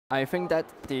I think that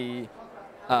the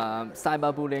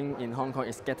cyberbullying in Hong Kong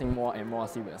is getting more and more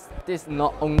serious. This is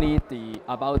not only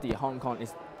about the Hong Kong,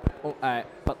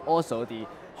 but also the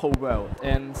whole world.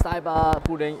 And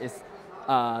cyberbullying is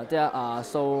there are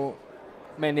so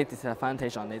many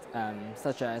disadvantages on it,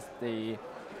 such as the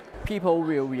people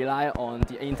will rely on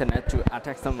the internet to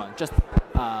attack someone. Just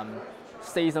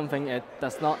say something, it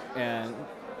does not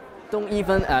don't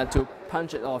even to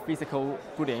punch it or physical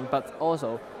bullying, but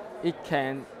also it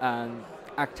can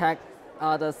attack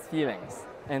others' feelings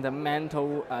and the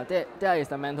mental. There is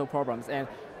the mental problems, and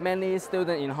many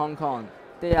students in Hong Kong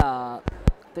they are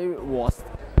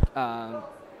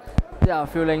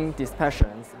feeling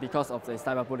depression because of the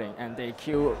cyberbullying, and they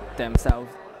kill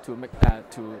themselves to make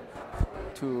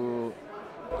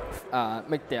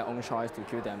their own choice to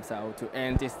kill themselves to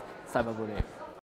end this cyberbullying.